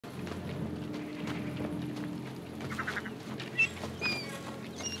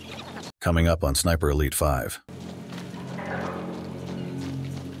Coming up on Sniper Elite 5.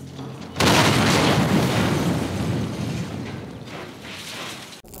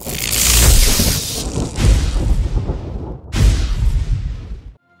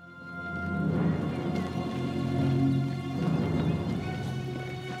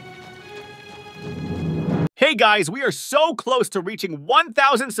 Hey guys, we are so close to reaching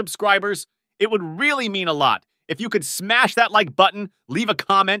 1,000 subscribers. It would really mean a lot if you could smash that like button, leave a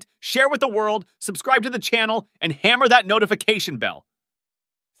comment, share with the world, subscribe to the channel, and hammer that notification bell.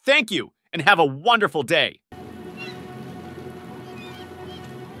 Thank you, and have a wonderful day.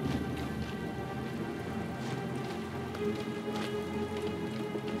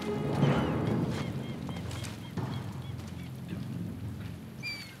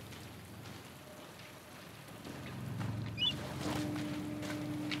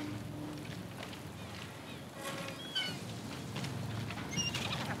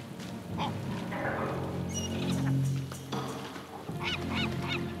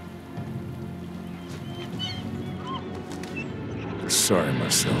 Sorry,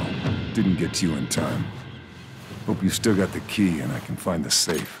 Marcel. Didn't get to you in time. Hope you still got the key and I can find the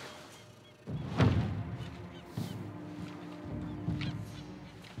safe.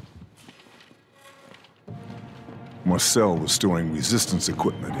 Marcel was storing resistance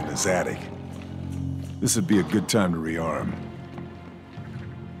equipment in his attic. This would be a good time to rearm.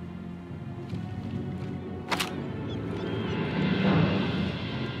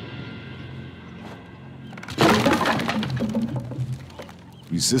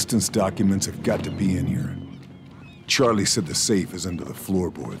 Resistance documents have got to be in here. Charlie said the safe is under the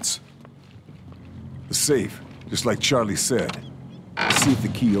floorboards. The safe, just like Charlie said. Let's see if the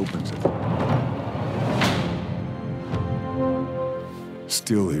key opens it.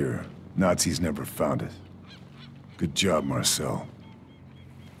 Still here. Nazis never found it. Good job, Marcel.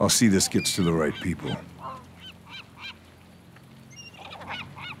 I'll see this gets to the right people.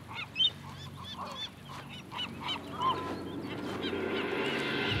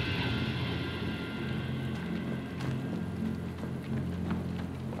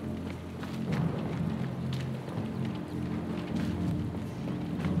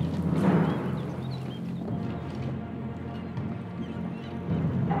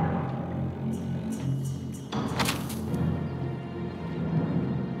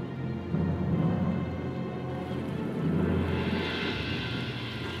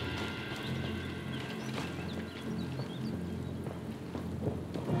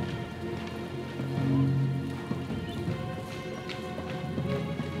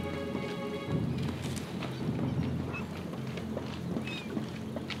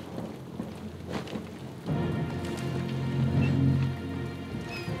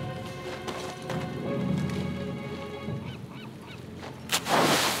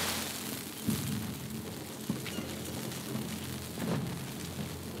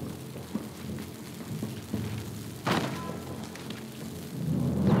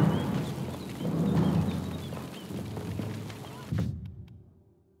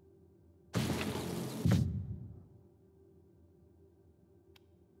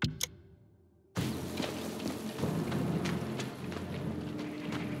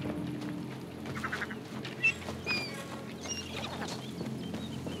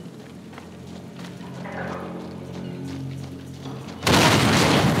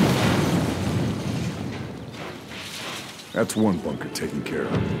 That's one bunker taken care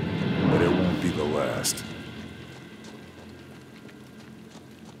of, but it won't be the last.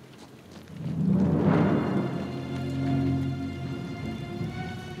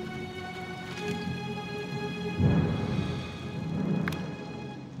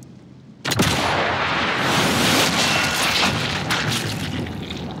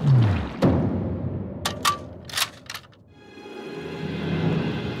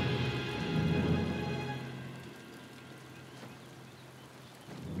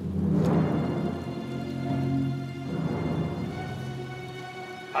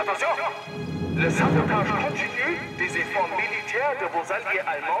 Attention! Le sabotage continu des efforts militaires de vos alliés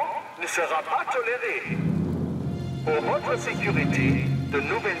allemands ne sera pas toléré. Pour votre sécurité, de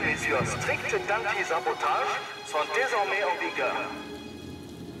nouvelles mesures strictes d'anti-sabotage sont désormais en vigueur.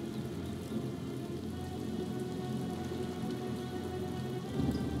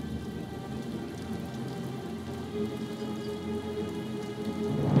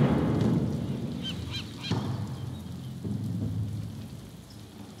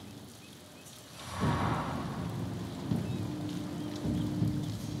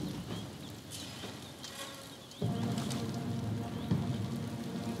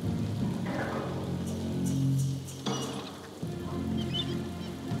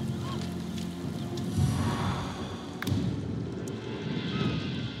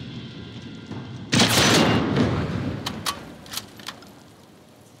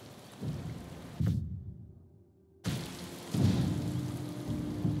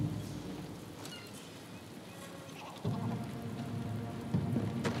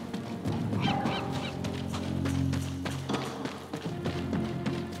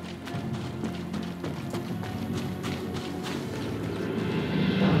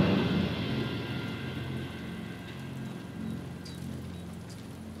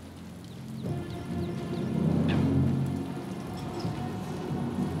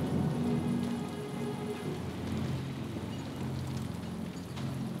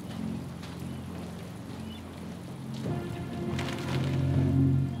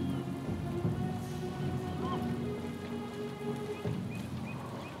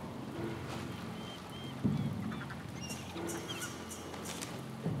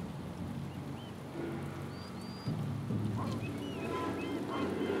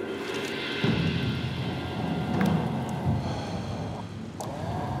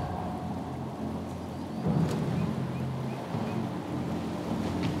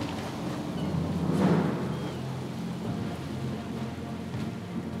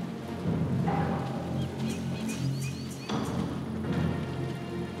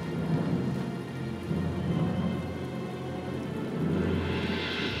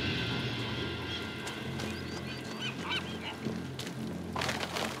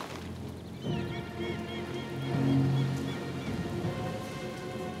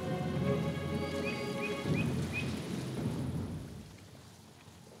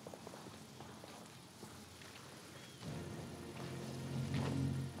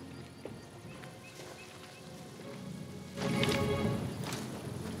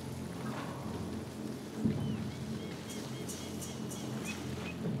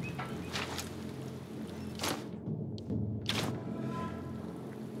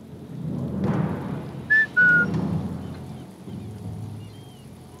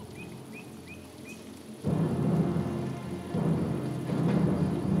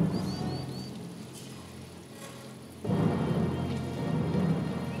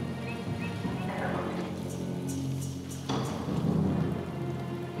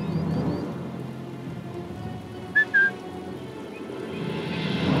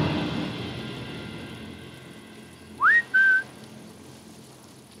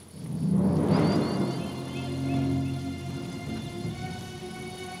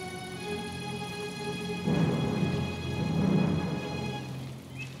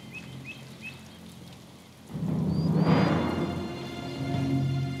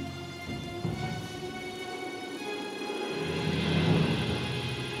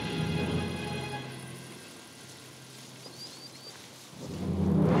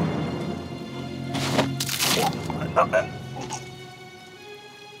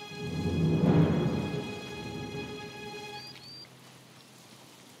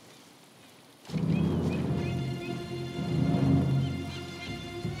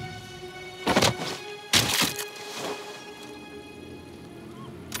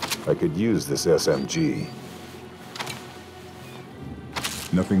 I could use this SMG.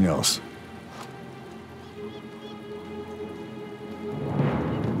 Nothing else.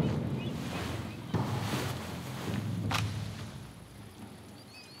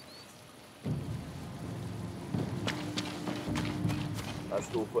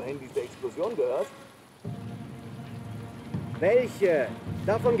 Hast du vorhin diese Explosion gehört? Welche?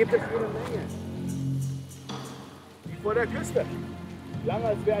 Davon gibt es jede Menge. Die vor der Küste. Klang,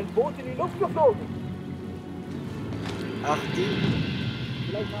 als wäre ein Boot in die Luft geflogen. Ach, die.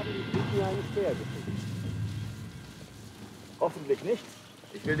 Vielleicht haben die Briten einen Speer gefunden. Hoffentlich nicht.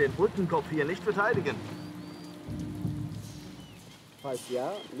 Ich will den Brückenkopf hier nicht verteidigen. Falls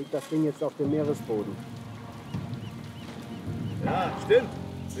ja, liegt das Ding jetzt auf dem Meeresboden. Ja, stimmt.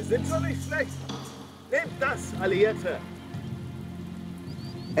 Wir sind schon nicht schlecht. Nehmt das, Alliierte.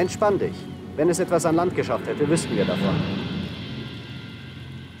 Entspann dich. Wenn es etwas an Land geschafft hätte, wüssten wir davon.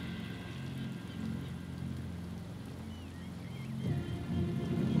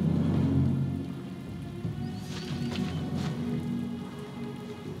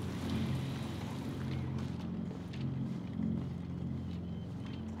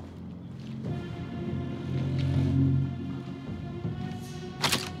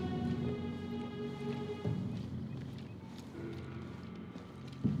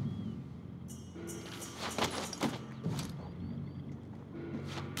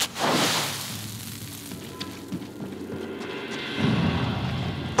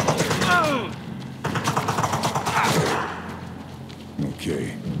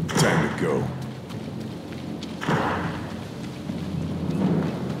 Okay, time to go.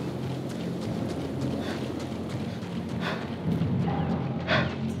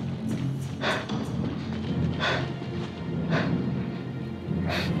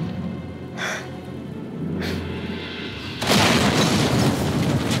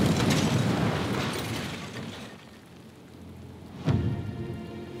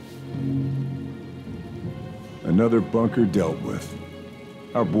 Another bunker dealt with.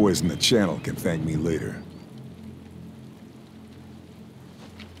 Our boys in the channel can thank me later.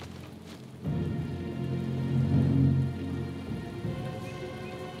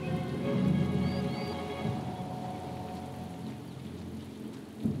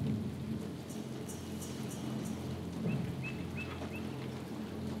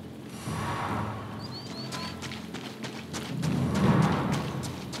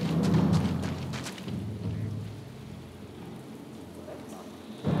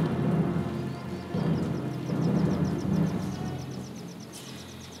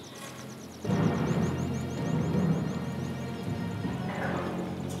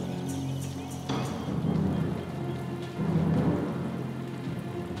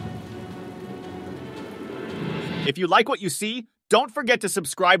 If you like what you see, don't forget to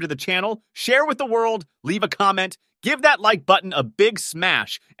subscribe to the channel, share with the world, leave a comment, give that like button a big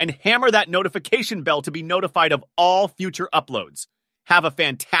smash, and hammer that notification bell to be notified of all future uploads. Have a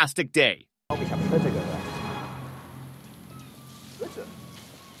fantastic day. Ich habe Schritte gehört. Bitte.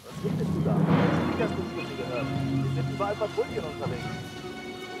 Was redest du da? Wie hast du Schritte gehört? Wir sind überall Patrouillen unterwegs.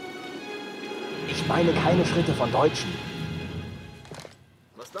 Ich meine keine Schritte von Deutschen.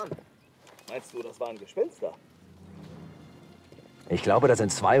 Was dann? Meinst du, das waren Gespenster? Ich glaube, da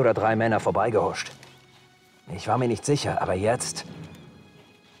sind 2 oder 3 Männer vorbeigehuscht. Ich war mir nicht sicher, aber jetzt...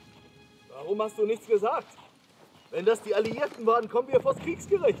 Warum hast du nichts gesagt? Wenn das die Alliierten waren, kommen wir vors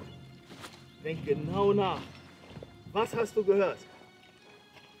Kriegsgericht. Denk genau nach. Was hast du gehört?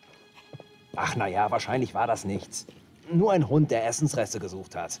 Ach naja, wahrscheinlich war das nichts. Nur ein Hund, der Essensreste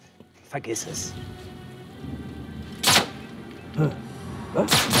gesucht hat. Vergiss es.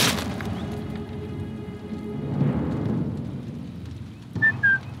 Was?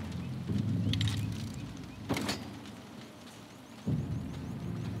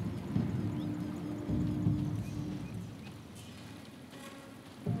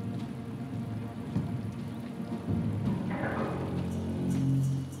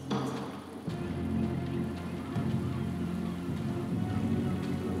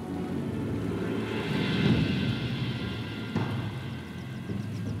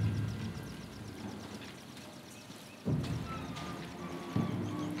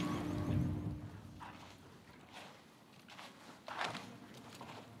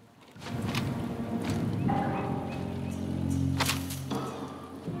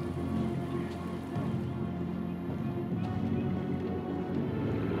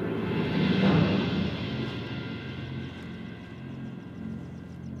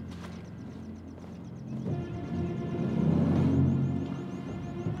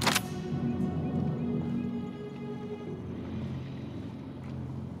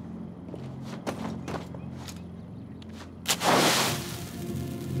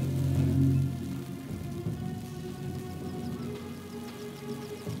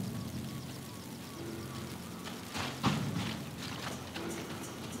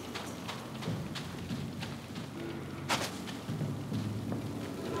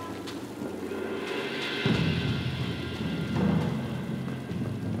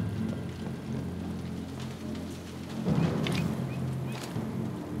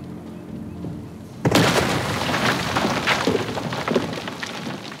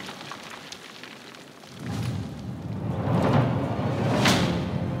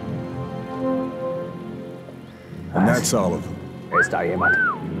 That's all of them. Ist da jemand?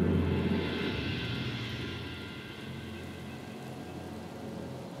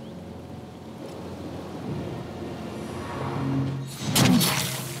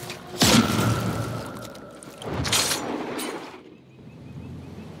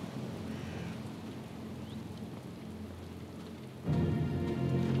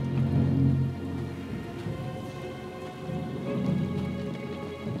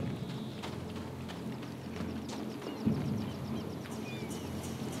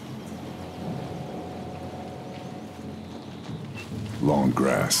 Long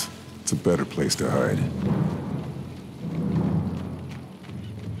grass. It's a better place to hide.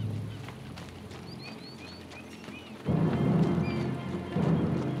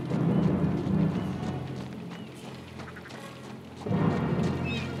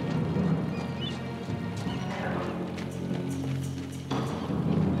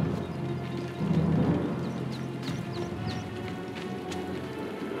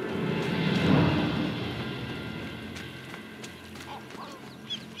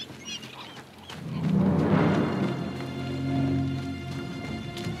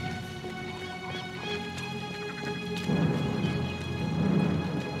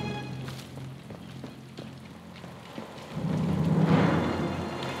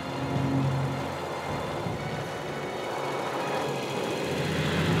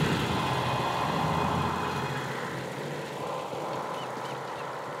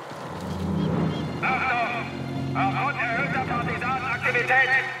 Aufgrund erhöhter Partisanenaktivität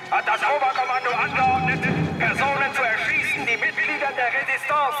hat das Oberkommando angeordnet, Personen zu erschießen, die Mitgliedern der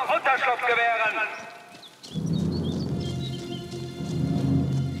Resistance Unterschlupf gewähren.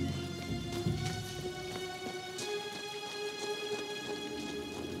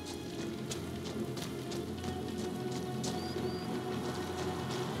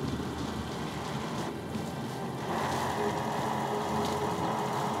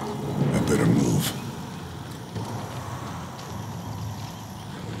 I better move.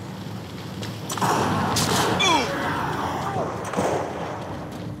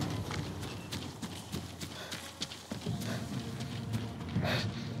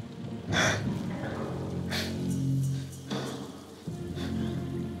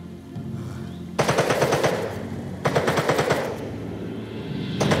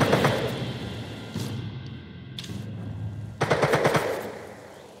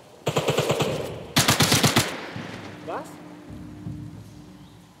 Was?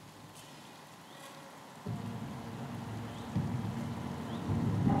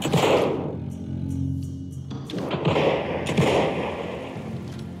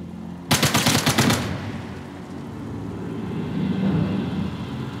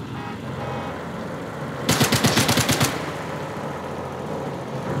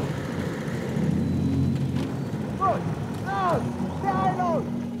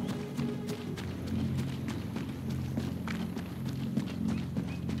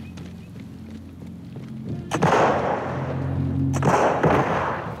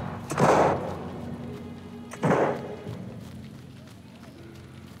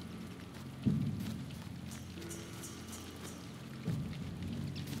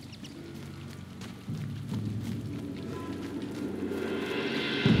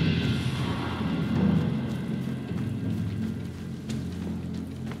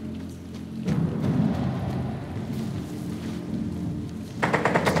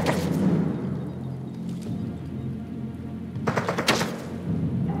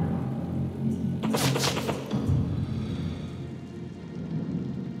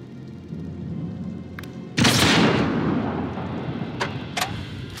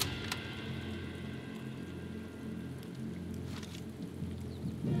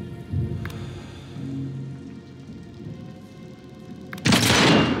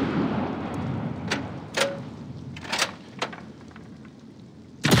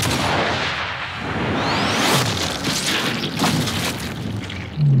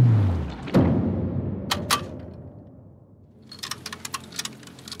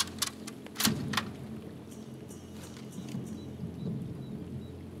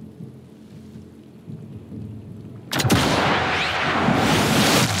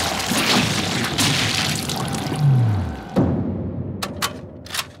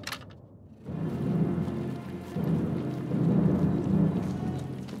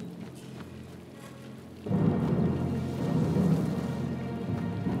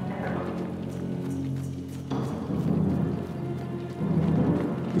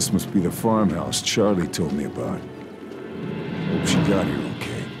 This must be the farmhouse Charlie told me about. Hope she got here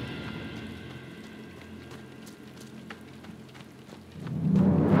okay.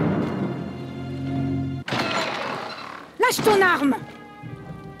 ton arme!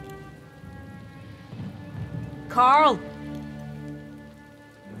 Karl!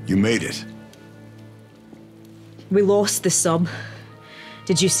 You made it. We lost the sub.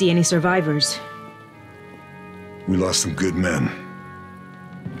 Did you see any survivors? We lost some good men.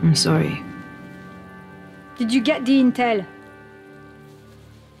 I'm sorry. Did you get the intel?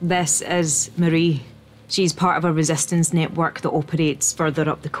 This is Marie. She's part of a resistance network that operates further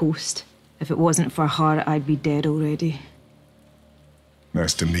up the coast. If it wasn't for her, I'd be dead already.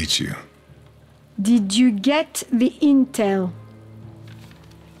 Nice to meet you. Did you get the intel?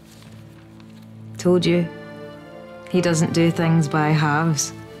 Told you. He doesn't do things by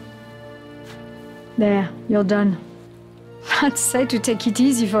halves. There, you're done. I'd say to take it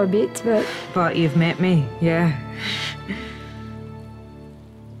easy for a bit, but... But you've met me, yeah.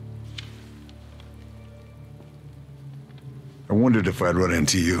 I wondered if I'd run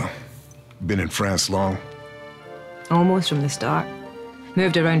into you. Been in France long? Almost from the start.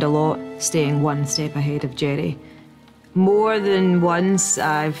 Moved around a lot, staying one step ahead of Jerry. More than once,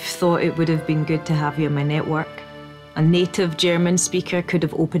 I've thought it would have been good to have you in my network. A native German speaker could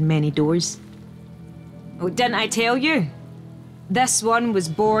have opened many doors. Oh, didn't I tell you? This one was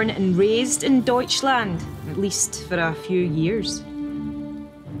born and raised in Deutschland, at least for a few years.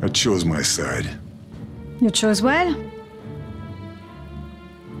 I chose my side. You chose well.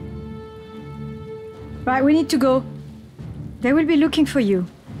 Right, we need to go. They will be looking for you.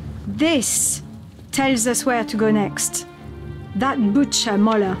 This tells us where to go next. That butcher,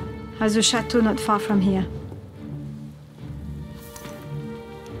 Moller, has a chateau not far from here.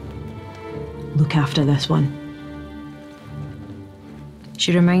 Look after this one.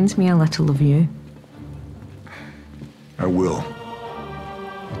 She reminds me a little of you. I will.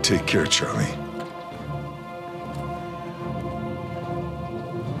 Take care, Charlie.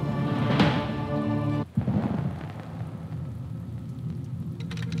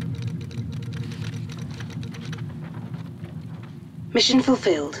 Mission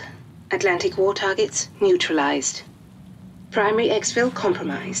fulfilled. Atlantikwall targets neutralized. Primary exfil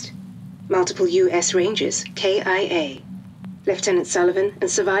compromised. Multiple U.S. Rangers KIA. Lieutenant Sullivan and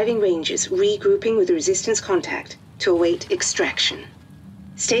surviving Rangers regrouping with Resistance contact to await extraction.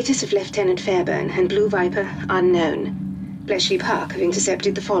 Status of Lieutenant Fairburne and Blue Viper unknown. Bletchley Park have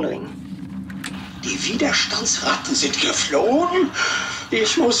intercepted the following. Die Widerstandsratten sind geflohen?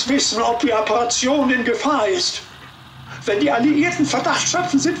 Ich muss wissen, ob die Operation in Gefahr ist. Wenn die Alliierten Verdacht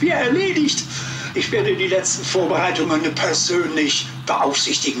schöpfen, sind wir erledigt. Ich werde die letzten Vorbereitungen persönlich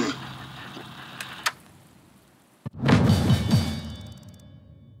beaufsichtigen.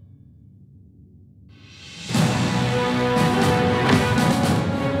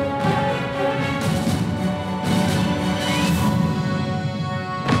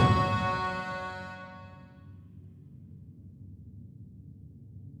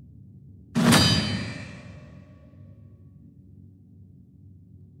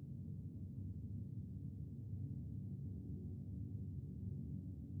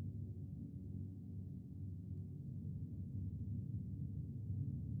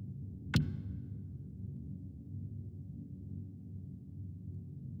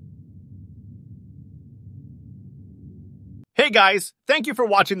 Hey guys, thank you for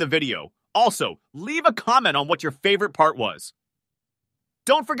watching the video. Also, leave a comment on what your favorite part was.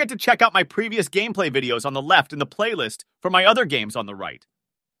 Don't forget to check out my previous gameplay videos on the left in the playlist for my other games on the right.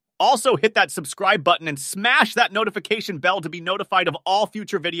 Also, hit that subscribe button and smash that notification bell to be notified of all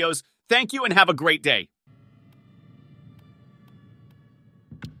future videos. Thank you and have a great day.